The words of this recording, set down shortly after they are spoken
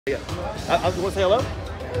Yeah. I want to say hello.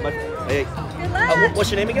 Hey. What's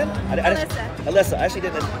your name again? Alyssa. Alyssa. I actually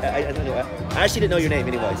didn't know your name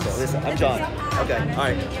anyway. So Alyssa, I'm John. Okay. All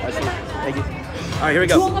right. I see. Thank you. All right. Here we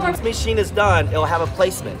go. Once the machine is done, it'll have a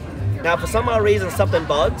placement. Now, if for some odd reason something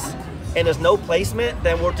bugs and there's no placement,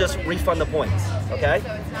 then we'll just refund the points. Okay.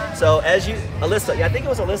 So as you, Alyssa. Yeah, I think it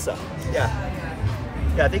was Alyssa. Yeah.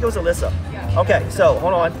 Yeah, I think it was Alyssa. Okay. So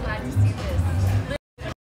hold on.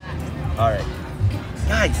 All right.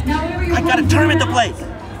 Guys, I got a tournament to play.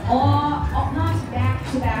 Not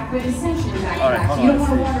back to back, but essentially back to back. So you don't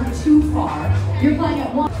want to wander too far. You're playing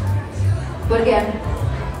at one. But again,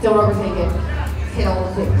 don't overthink it. Hit all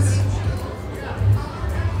the things.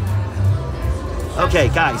 Okay,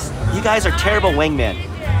 guys, you guys are terrible wingmen.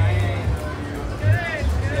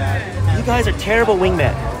 You guys are terrible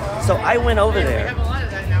wingmen. So I went over there,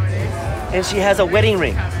 and she has a wedding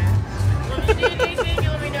ring.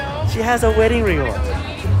 She has a wedding ring on.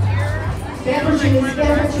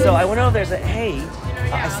 So I went over there and said, hey,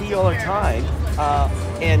 I see you all the time.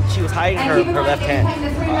 And she was hiding her left hand.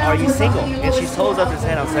 Are you single? And she holds up his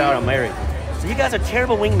hand and said, I'm married. So you guys are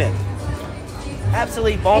terrible wingmen.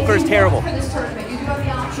 Absolutely bonkers terrible.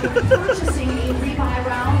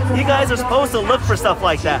 You guys are supposed to look for stuff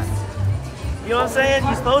like that. You know what I'm saying?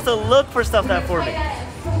 You're supposed to look for stuff that for me.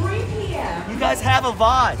 You guys have a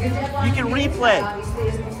VOD. You can replay.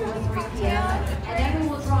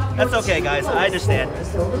 That's okay, guys. I understand.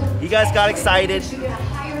 You guys got excited.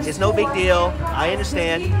 It's no big deal. I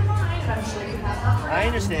understand. I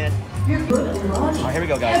understand. All right, here we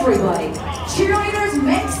go, guys. Everybody, cheerleaders,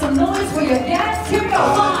 make some noise for your guests. Here we go.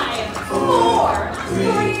 5, 4, 3,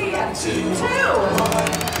 2,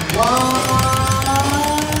 1.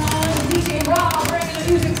 DJ Rob bringing the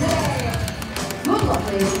music today. Good luck,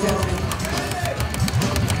 ladies and gentlemen.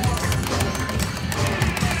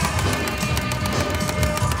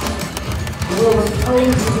 We'll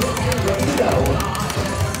impose and ready to go.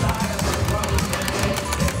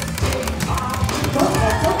 Go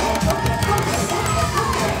ahead.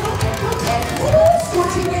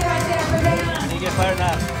 Scorching it right there for Dan. Can you get fired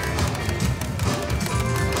now?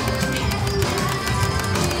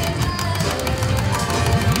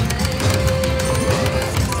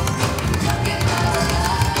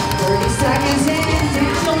 Seconds in,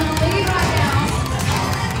 Daniel in the lead right now.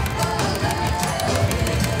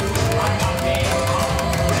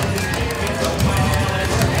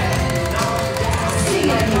 See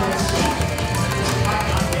ya,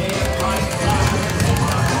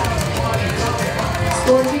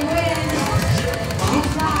 Scorching win. He's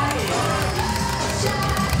tied.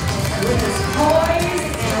 With his poise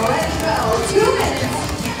and ready to go. 2 minutes.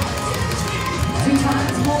 2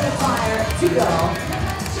 times multiplier to go.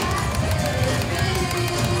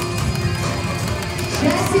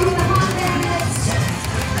 Jesse with the hot minutes.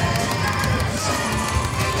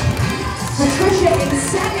 Patricia in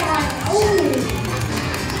second right.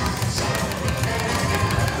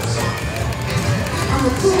 On the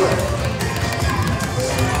cooler.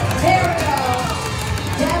 There we go.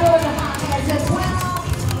 Demo with the hot heads as well.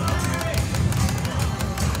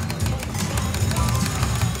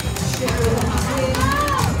 Sherry with the hot win.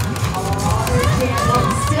 Oh, there's Demo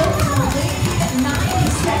still in the lead. 90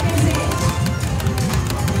 seconds in.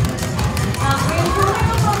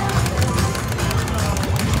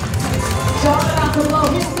 John about to blow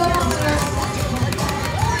his thermometer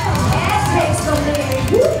and takes the lead.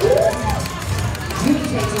 Judy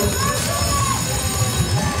takes it.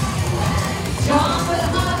 John with a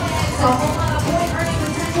hot head. So a whole lot of point earning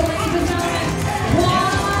potential, ladies and gentlemen.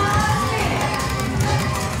 1 minute.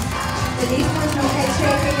 Denise was no head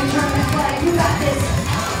shaking in tournament play. You got this.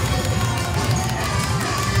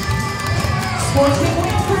 Sportsman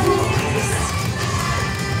win for Denise.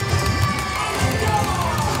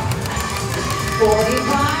 45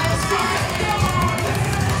 seconds.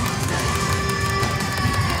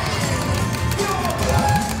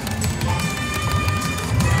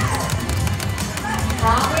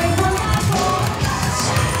 Halfway from Michael.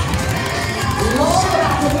 Lord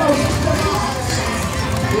about to blow his thermometer.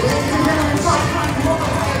 Ladies and gentlemen, 5 times more.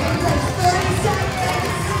 It takes 30 seconds.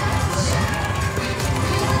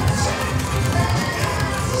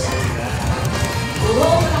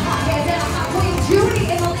 Rolling the hot head down. Hot Queen Judy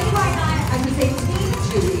in the lead right now. Team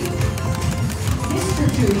Judy, Mr.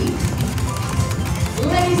 Judy.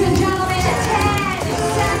 Ladies and gentlemen, 10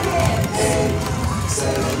 seconds. 8,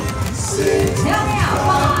 7, 6. Now,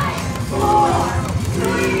 5, 4,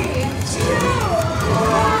 3, 2,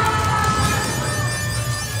 1.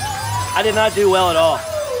 I did not do well at all.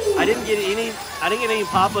 I didn't get any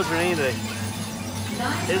pop-ups or anything.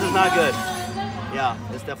 This is not good. Yeah,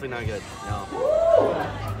 it's definitely not good. No.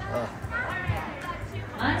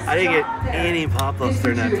 I didn't get any pop-ups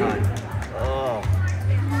during that time. Oh.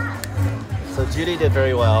 So Judy did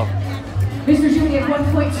very well. Mr. Judy at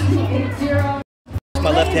 1.280. My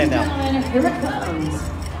left hand now. Here it comes.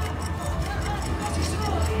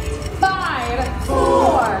 5,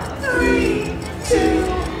 4, 3, 2,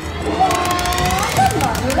 1. Good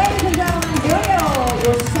luck, ladies and gentlemen. Here we go.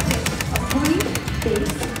 Your second of 3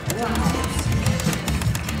 base rounds.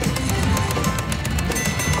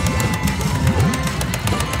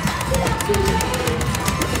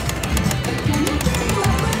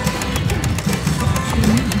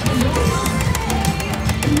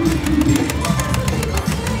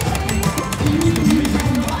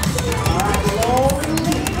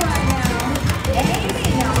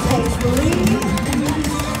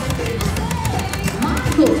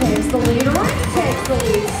 Takes the lead, Rick takes the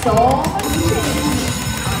lead, so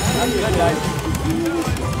That's good, guys.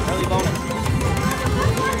 Early bonus.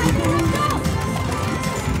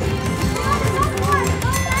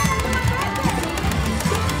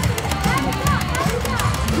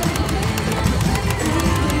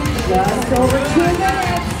 just over 2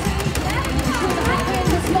 minutes.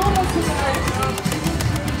 This moment tonight.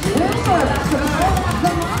 Wilbur, that's the ball,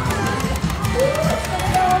 come on.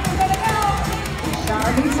 It's gonna go.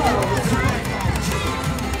 Sharpie Rose.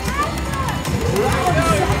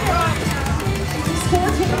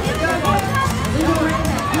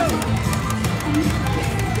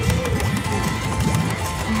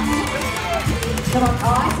 Come on,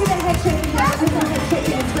 oh, I see the head shaking down. There's no head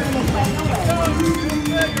shaking. It's turning and playing away.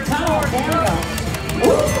 Come on, there we go.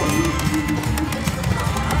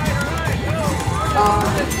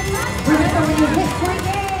 Remember, when you hit 3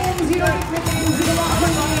 games, you don't get 3 games, you get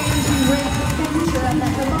 3 games, you raise the temperature and the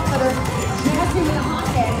thermometer. Jesse with a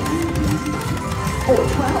hot day. Oh,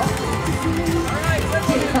 12.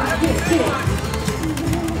 Get it, get it.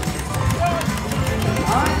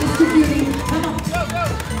 All right, Mr. Beauty, come on.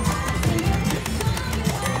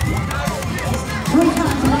 3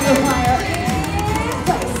 times under fire and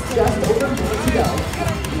place. Just over 4 to go.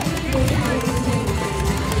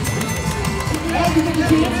 And you get the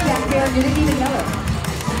chance back there, you didn't even know it.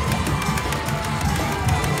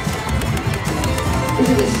 Is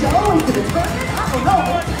it a show? Is it a tournament? I don't know.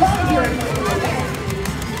 It's fun here.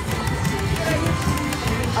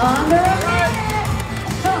 Under a minute.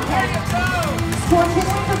 Okay. Score 2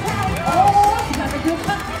 points per count. Oh, you got a good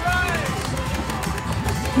cut.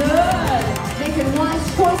 Good. Making wise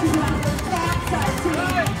choices about the backside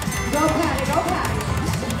team. Go Patty, go Patty.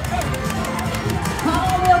 Come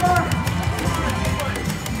on, Wilbur.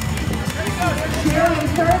 Sherry in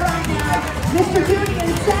third right now. Mr. Judy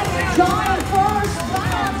in second. John in first.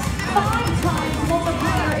 5 times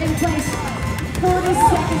multiplier in place. 30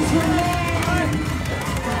 seconds remain.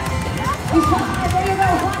 There you go.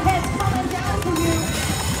 Hotheads coming down for you.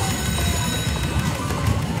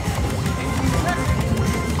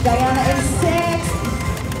 Diana in 6th.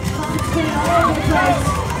 Thompson all over the place.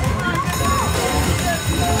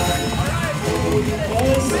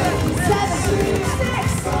 8, 7, 6,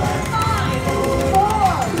 5,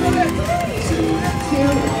 4, 3, 2,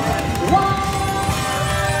 1.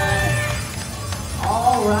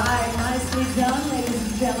 All right, nicely done, ladies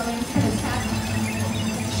and gentlemen. Tennis hat.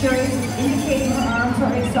 Sherry's indicating her arms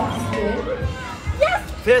are exhausted. Yes!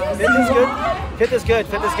 Fit is good. Fit is good.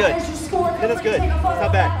 Fit is good. Fit is good. It's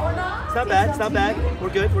not bad. It's not bad. It's not bad. We're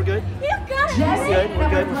good. We're good. We're good. We're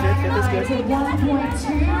good. We're fit. Fit is good.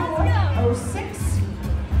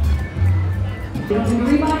 1.206. Don't do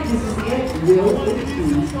rewind. This is it. Will it be?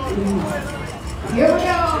 Here we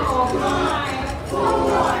go. 5,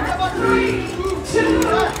 4, 3, 2,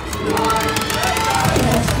 1.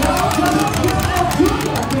 Let's go. Come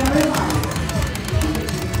on, everyone.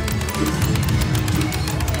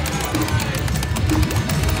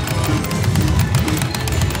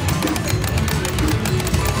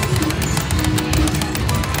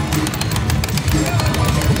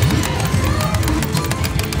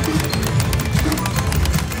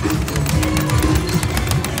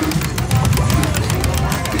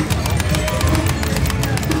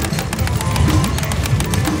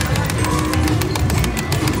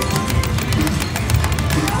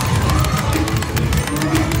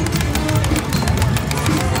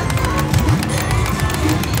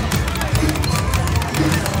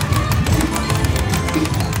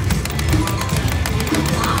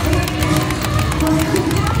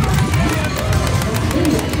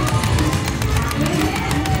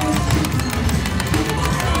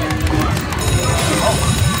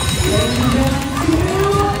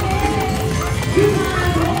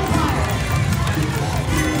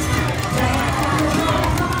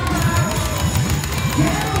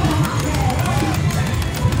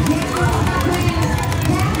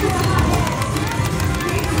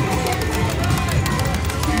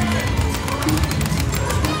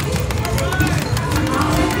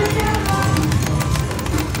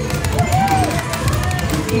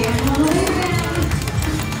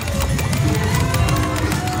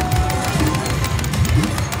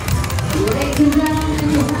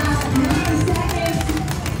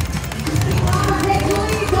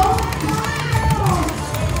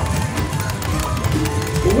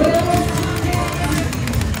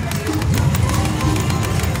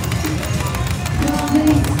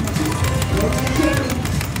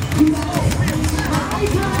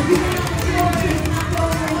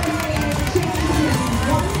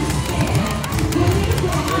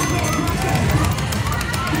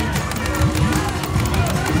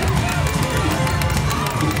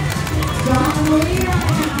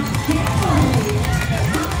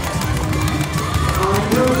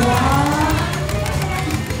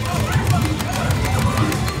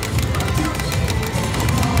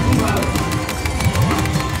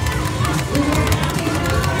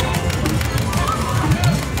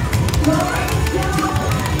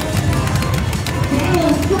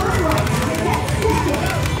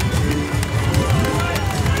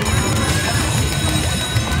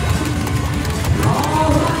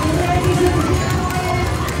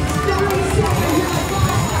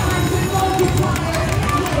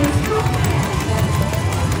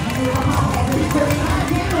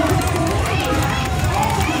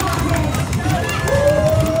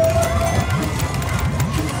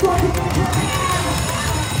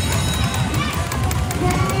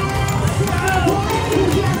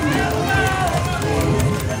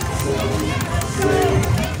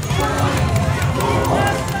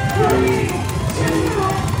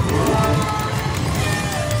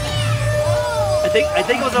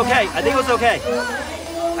 okay. I think it was okay.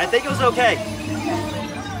 I think it was okay.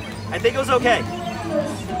 I think it was okay.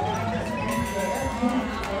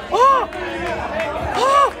 Oh!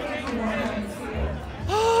 Oh!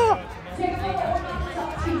 Oh!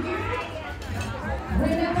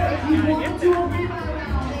 Remember, if you want to do a rebuy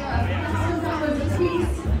round, they are $1,000 a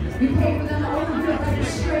piece. You pay for them over the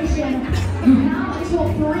registration. You have until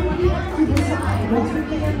 3 p.m. to decide. We'll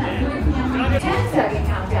begin at 3 p.m. 10-second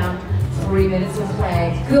countdown. 3 minutes of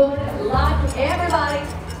play. Good luck, everybody.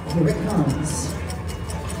 Here it comes.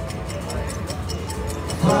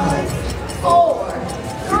 5, 4,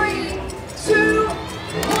 3, 2, 1.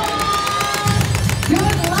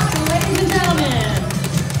 Good luck, ladies and gentlemen.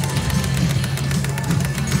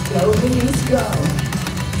 Go, Venus, go.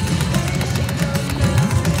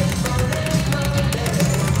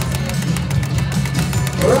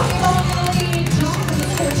 Right on the lead, John from the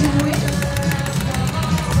Tourney.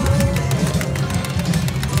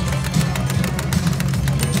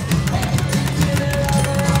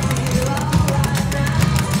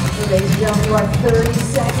 Ladies and gentlemen, you are 30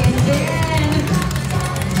 seconds in.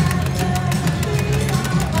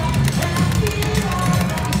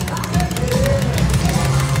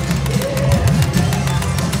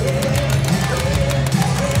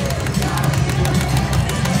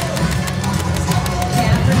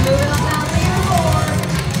 Catherine moving on that leaderboard.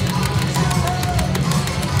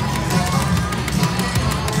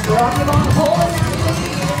 Rocky on the pole in that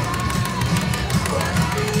lead.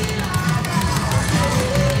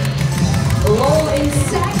 Lowell in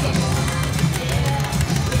second.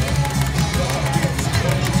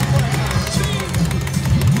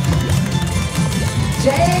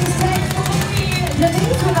 James takes the lead.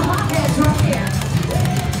 Denise with the hotheads right here.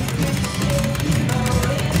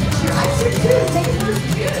 Sure, I should too. Take it first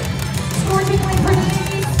shoot. Scorching win for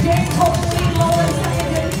Denise. James holds the lead. Lowell in second.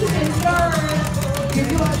 Denise in third. You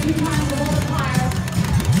do have 2 times the multiplier.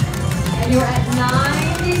 And you're at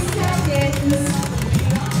 90 seconds.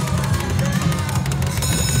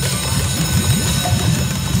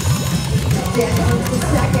 Dan moves to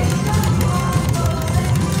second.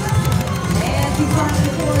 And she finds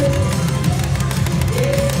the fourth.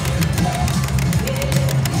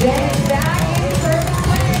 James back in third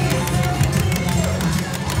place.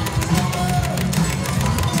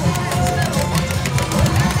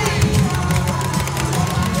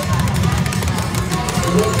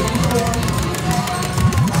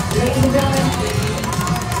 Ladies and gentlemen,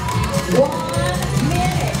 1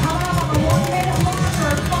 minute. How about on the 1 minute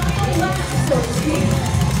marker? Final lap, so to speak.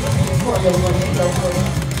 For the 1 minute, go for it.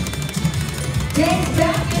 James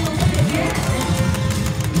back in the lead again.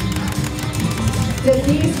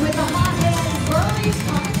 Denise with the hot hand. Burley's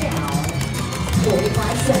coming down.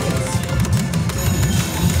 45 seconds.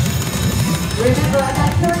 Remember, at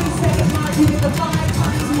that 30-second mark, you get the 5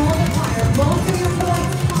 times multiplier. Most of your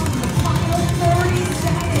points come in the final 30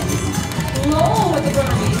 seconds. Lowell with the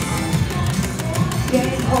Burleys.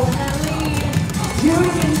 James holding that lead.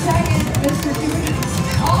 Judy in second. Mr. Judy.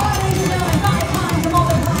 All right, ladies and gentlemen, 5 times the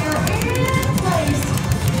multiplier in place.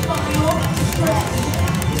 Final stretch.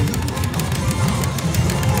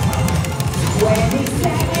 20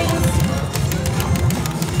 seconds.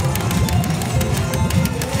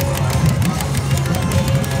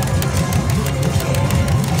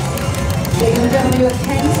 Ladies and gentlemen, you have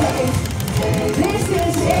 10 seconds. This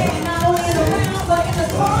is it, not only in the round, but in the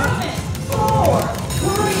tournament. 4,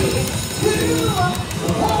 3, 2,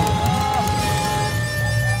 1.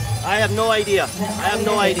 I have no idea. I have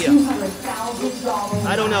no idea.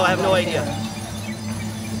 I don't know. I have no idea.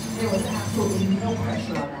 There was absolutely no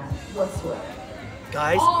pressure on that whatsoever.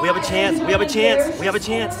 Guys, we have a chance. We have a chance. We have a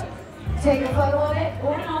chance. Take a photo of it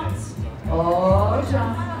or not. Oh,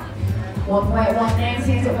 John. 1.1,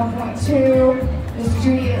 Nancy's at 1.2. Miss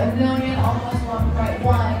Judy at 1 million, almost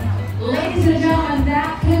 1.1. Ladies and gentlemen,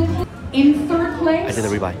 that concludes. In third place, I did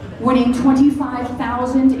the rebuy. winning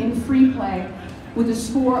 $25,000 in free play with a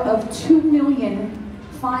score of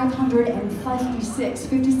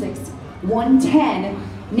 2,556,110.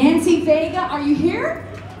 Nancy Vega, are you here?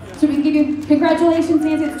 So we can give you congratulations,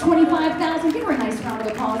 Nancy. It's $25,000. Give her a nice round of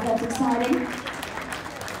applause. That's exciting.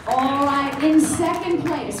 All right, in second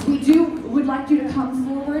place, would like you to come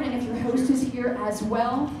forward, and if your host is here as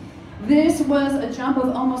well. This was a jump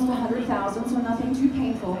of almost 100,000, so nothing too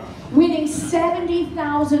painful. Winning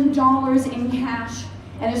 $70,000 in cash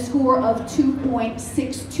and a score of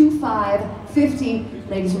 2.62550.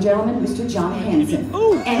 Ladies and gentlemen, Mr. John Hansen.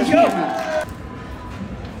 Ooh, and camera.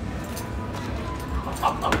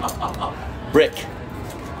 Brick.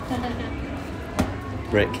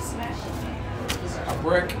 Brick. A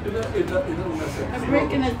brick. A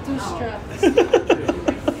brick and a 2 straps.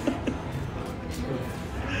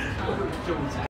 中奖。